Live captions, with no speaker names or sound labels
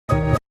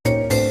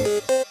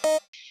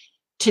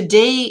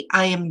Today,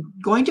 I am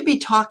going to be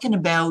talking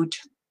about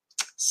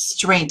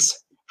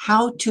strengths,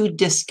 how to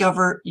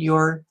discover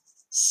your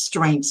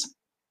strengths.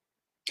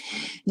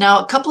 Now,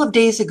 a couple of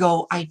days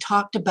ago, I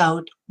talked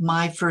about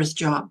my first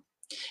job.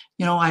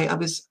 I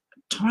was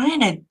trying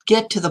to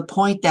get to the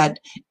point that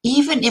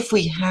even if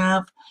we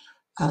have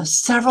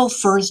several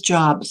first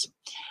jobs,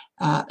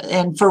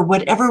 and for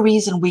whatever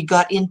reason we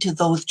got into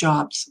those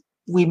jobs,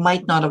 we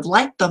might not have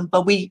liked them,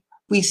 but we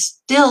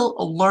still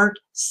learned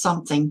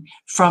something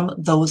from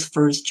those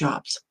first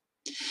jobs.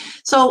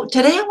 So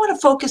today I want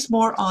to focus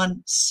more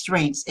on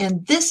strengths,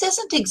 and this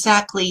isn't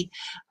exactly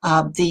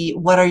the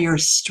what are your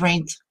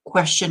strengths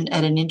question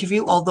at an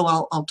interview, although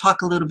I'll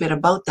talk a little bit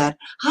about that.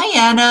 Hi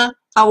Anna,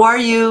 how are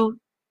you?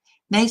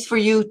 Nice for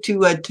you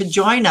to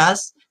join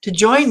us, to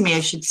join me, I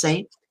should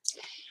say.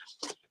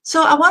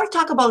 So I want to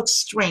talk about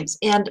strengths,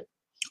 and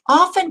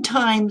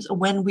oftentimes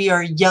when we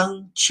are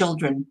young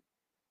children,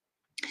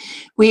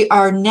 we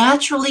are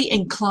naturally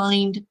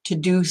inclined to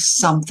do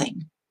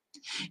something.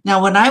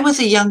 Now, when I was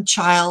a young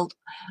child,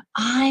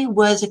 I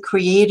was a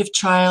creative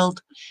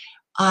child.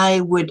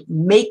 I would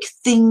make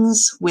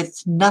things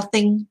with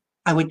nothing.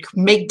 I would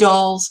make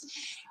dolls.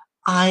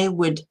 I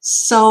would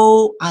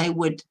sew. I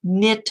would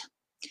knit.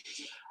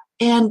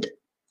 And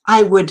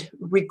I would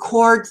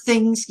record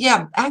things.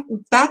 Yeah,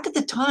 back at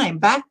the time,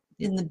 back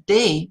in the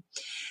day,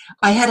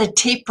 I had a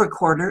tape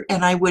recorder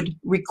and I would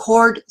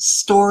record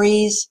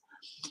stories.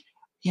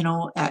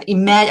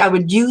 I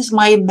would use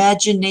my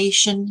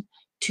imagination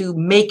to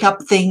make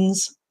up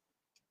things.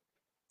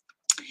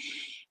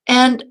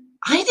 And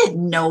I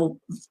didn't know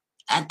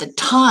at the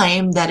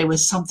time that it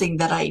was something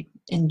that I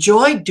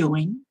enjoyed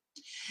doing,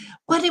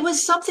 but it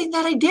was something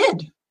that I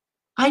did.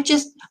 I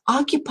just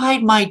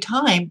occupied my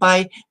time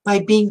by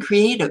being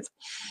creative.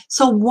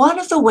 So one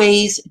of the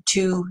ways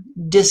to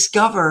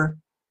discover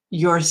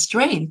your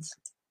strengths,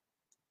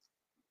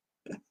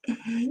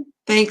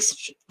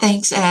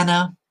 thanks,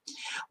 Anna.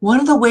 One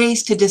of the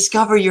ways to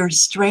discover your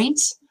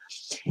strengths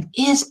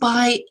is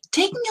by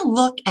taking a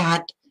look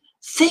at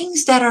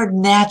things that are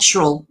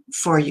natural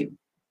for you,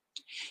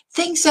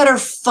 things that are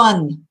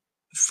fun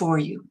for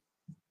you,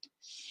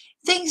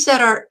 things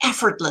that are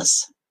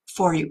effortless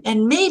for you,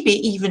 and maybe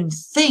even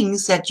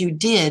things that you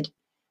did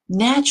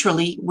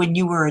naturally when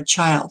you were a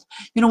child.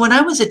 When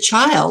I was a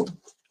child,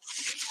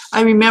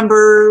 I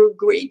remember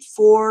grade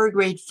 4,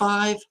 grade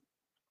 5,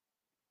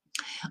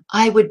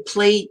 I would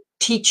play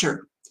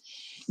teacher.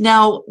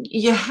 Now,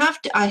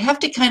 I have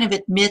to kind of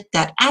admit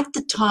that at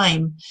the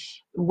time,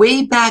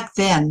 way back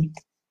then,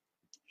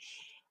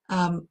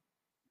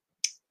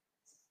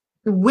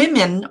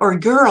 women or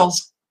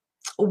girls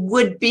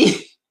would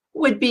be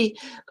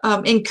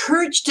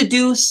encouraged to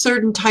do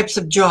certain types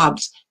of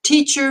jobs,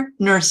 teacher,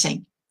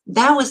 nursing.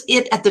 That was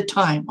it at the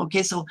time.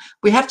 Okay, so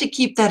we have to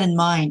keep that in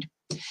mind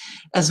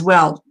as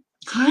well.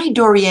 Hi,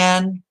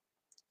 Dorianne.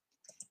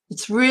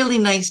 It's really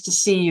nice to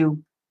see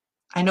you.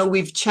 I know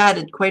we've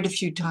chatted quite a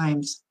few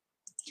times.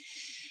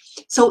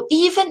 So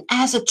even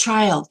as a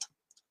child,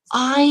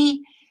 I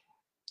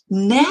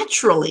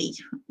naturally,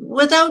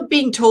 without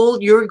being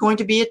told you're going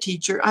to be a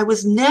teacher, I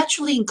was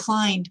naturally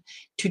inclined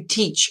to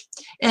teach.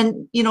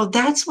 And,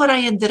 that's what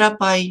I ended up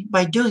by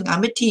doing.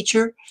 I'm a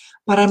teacher,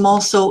 but I'm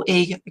also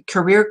a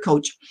career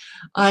coach.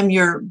 I'm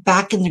your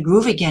Back in the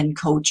Groove Again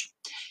coach,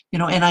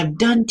 and I've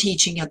done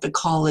teaching at the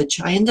college.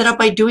 I ended up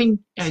by doing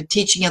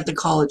teaching at the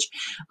college.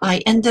 I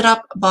ended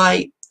up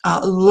by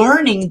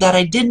learning that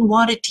I didn't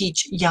want to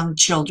teach young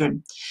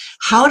children.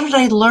 How did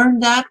I learn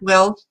that?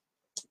 Well,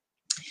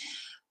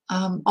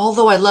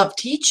 although I love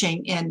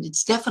teaching, and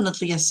it's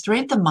definitely a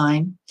strength of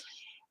mine,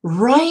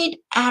 right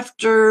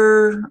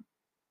after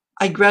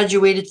I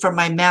graduated from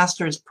my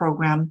master's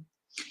program,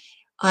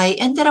 I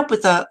ended up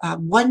with a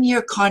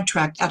one-year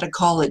contract at a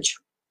college.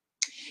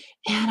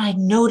 And I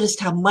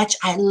noticed how much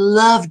I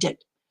loved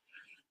it.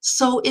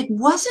 So it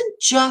wasn't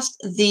just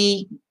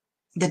the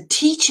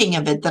teaching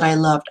of it that I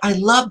loved. I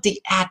loved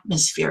the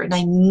atmosphere, and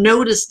I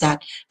noticed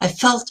that. I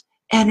felt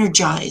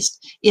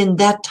energized in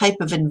that type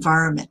of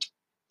environment.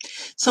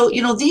 So,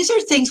 these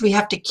are things we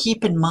have to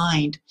keep in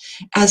mind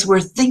as we're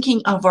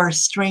thinking of our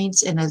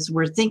strengths and as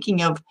we're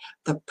thinking of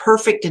the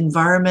perfect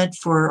environment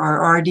for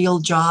our ideal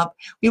job.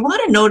 We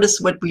want to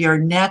notice what we are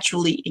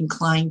naturally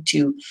inclined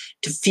to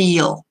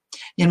feel.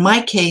 In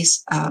my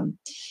case,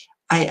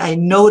 I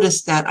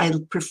noticed that I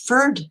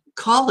preferred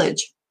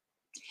college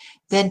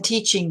than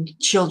teaching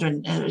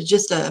children. It was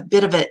just a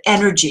bit of an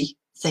energy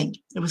thing.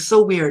 It was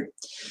so weird.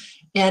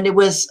 And it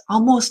was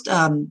almost,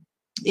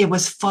 it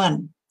was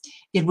fun.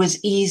 It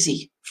was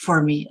easy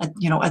for me,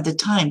 at the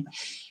time.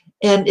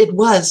 And it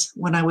was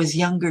when I was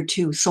younger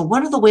too. So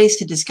one of the ways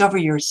to discover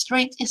your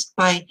strength is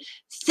by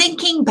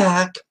thinking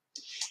back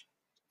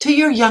to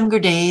your younger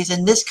days.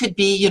 And this could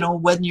be,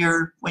 when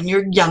you're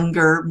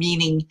younger,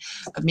 meaning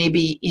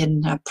maybe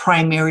in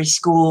primary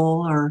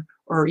school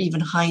or even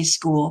high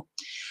school.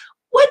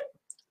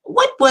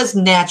 What was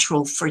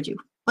natural for you?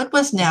 What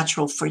was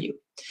natural for you?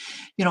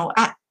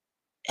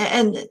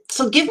 And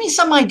so give me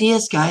some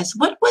ideas, guys.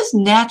 What was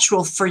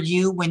natural for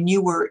you when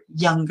you were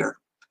younger?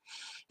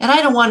 And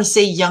I don't want to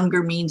say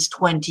younger means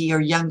 20 or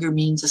younger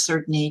means a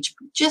certain age.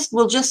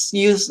 We'll just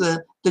use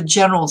the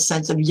general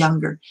sense of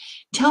younger.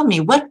 Tell me,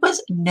 what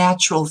was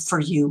natural for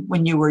you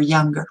when you were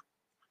younger?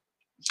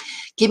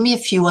 Give me a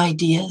few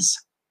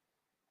ideas.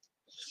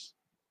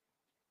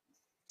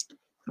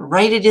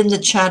 Write it in the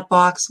chat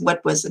box.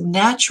 What was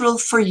natural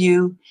for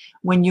you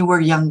when you were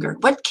younger?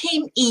 What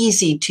came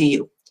easy to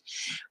you?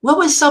 What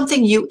was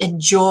something you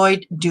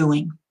enjoyed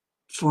doing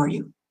for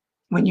you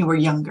when you were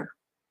younger?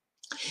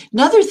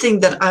 Another thing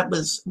that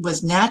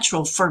was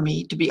natural for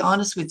me, to be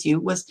honest with you,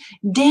 was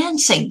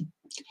dancing.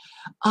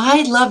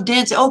 I love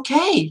dancing.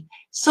 Okay,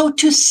 so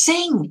to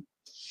sing,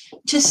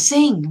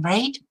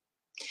 right?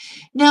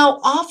 Now,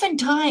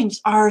 oftentimes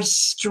our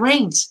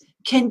strengths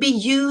can be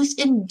used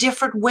in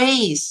different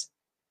ways.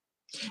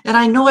 And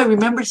I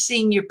remember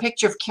seeing your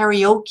picture of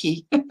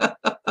karaoke.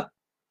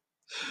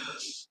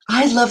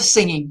 I love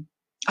singing.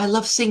 I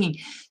love singing.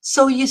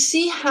 So you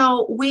see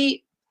how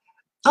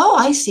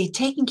I see,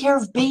 taking care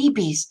of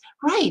babies.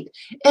 Right.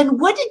 And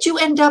what did you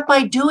end up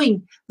by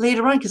doing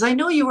later on? Because I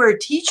know you were a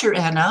teacher,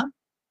 Anna.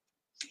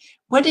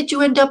 What did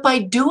you end up by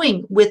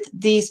doing with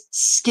these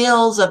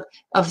skills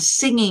of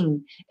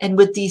singing and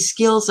with these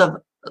skills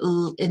of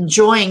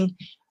enjoying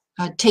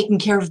taking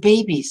care of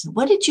babies?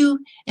 What did you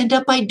end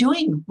up by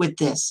doing with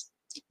this?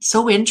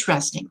 So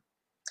interesting.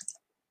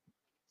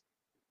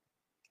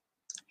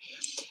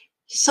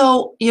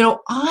 So,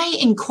 I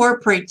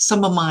incorporate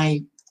some of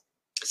my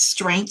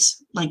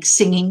strengths like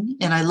singing,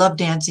 and I love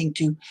dancing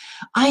too.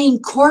 I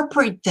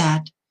incorporate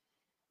that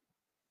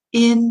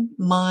in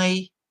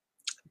my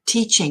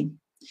teaching.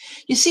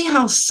 You see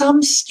how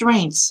some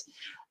strengths,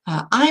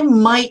 I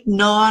might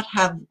not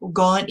have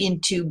gone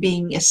into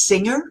being a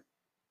singer,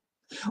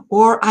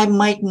 or I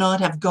might not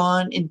have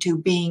gone into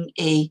being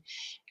a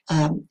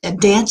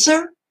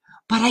dancer,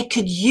 but I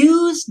could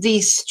use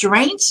these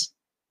strengths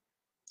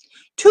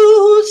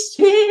to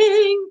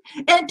sing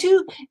and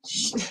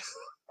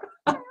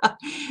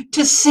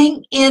to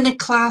sing in a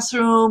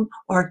classroom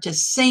or to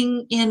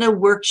sing in a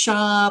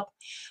workshop,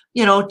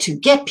 to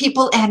get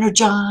people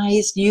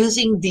energized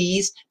using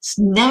these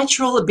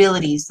natural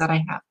abilities that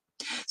I have.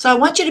 So I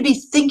want you to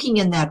be thinking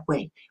in that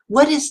way.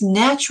 What is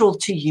natural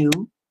to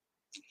you?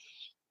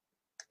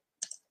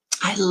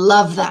 I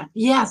love that.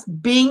 Yes,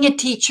 being a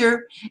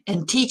teacher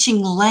and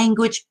teaching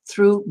language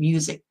through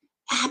music.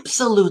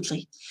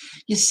 Absolutely.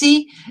 You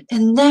see,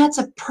 and that's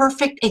a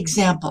perfect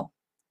example.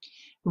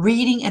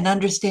 Reading and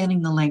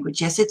understanding the language.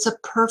 Yes, it's a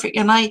perfect,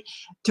 and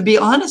to be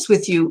honest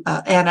with you,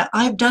 Anna,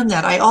 I've done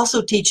that. I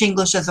also teach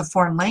English as a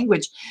foreign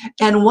language,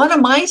 and one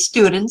of my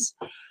students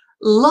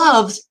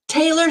loves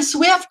Taylor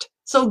Swift.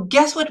 So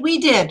guess what we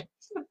did?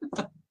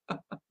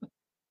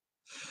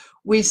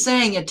 We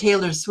sang a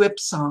Taylor Swift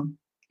song.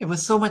 It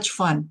was so much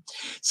fun.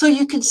 So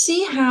you can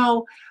see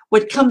how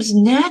what comes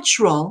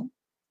natural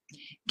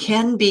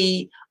can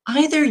be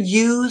either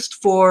used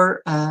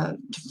for to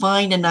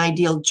find an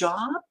ideal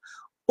job,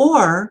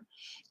 or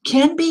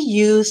can be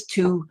used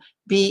to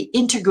be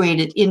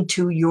integrated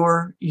into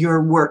your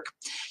work.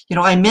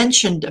 I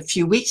mentioned a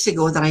few weeks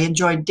ago that I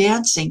enjoyed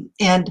dancing,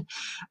 and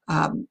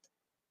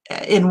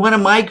in one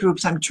of my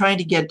groups, I'm trying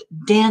to get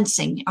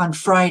dancing on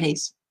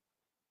Fridays.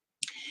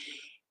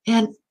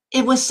 And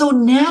it was so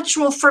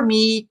natural for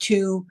me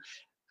to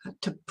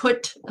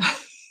put,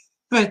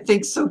 I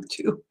think so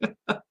too.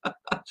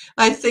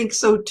 I think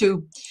so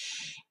too.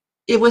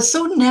 It was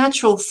so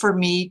natural for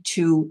me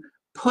to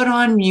put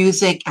on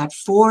music at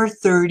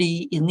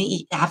 4:30 in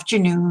the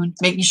afternoon,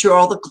 making sure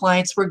all the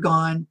clients were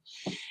gone,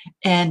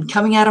 and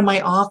coming out of my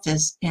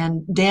office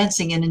and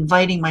dancing and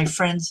inviting my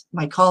friends,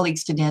 my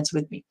colleagues to dance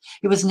with me.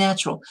 It was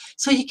natural.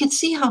 So you can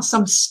see how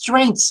some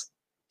strengths,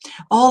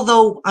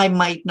 although I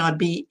might not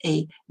be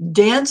a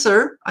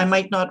dancer, I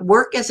might not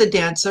work as a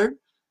dancer.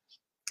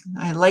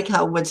 I like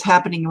what's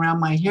happening around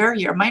my hair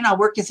here. I might not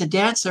work as a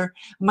dancer,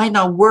 I might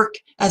not work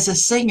as a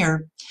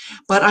singer,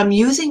 but I'm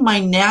using my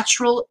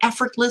natural,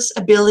 effortless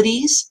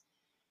abilities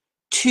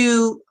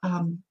to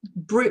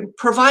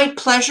provide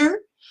pleasure,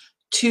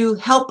 to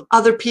help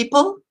other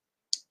people.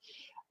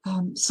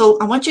 So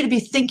I want you to be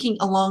thinking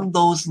along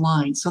those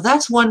lines. So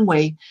that's one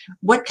way.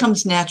 What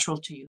comes natural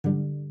to you?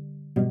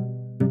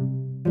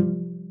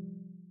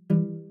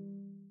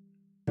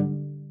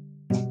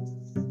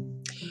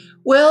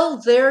 Well,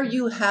 there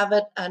you have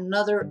it,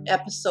 another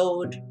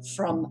episode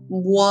from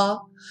moi,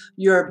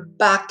 your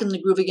Back in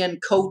the Groove Again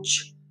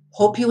coach.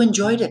 Hope you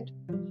enjoyed it.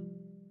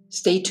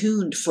 Stay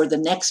tuned for the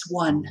next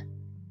one.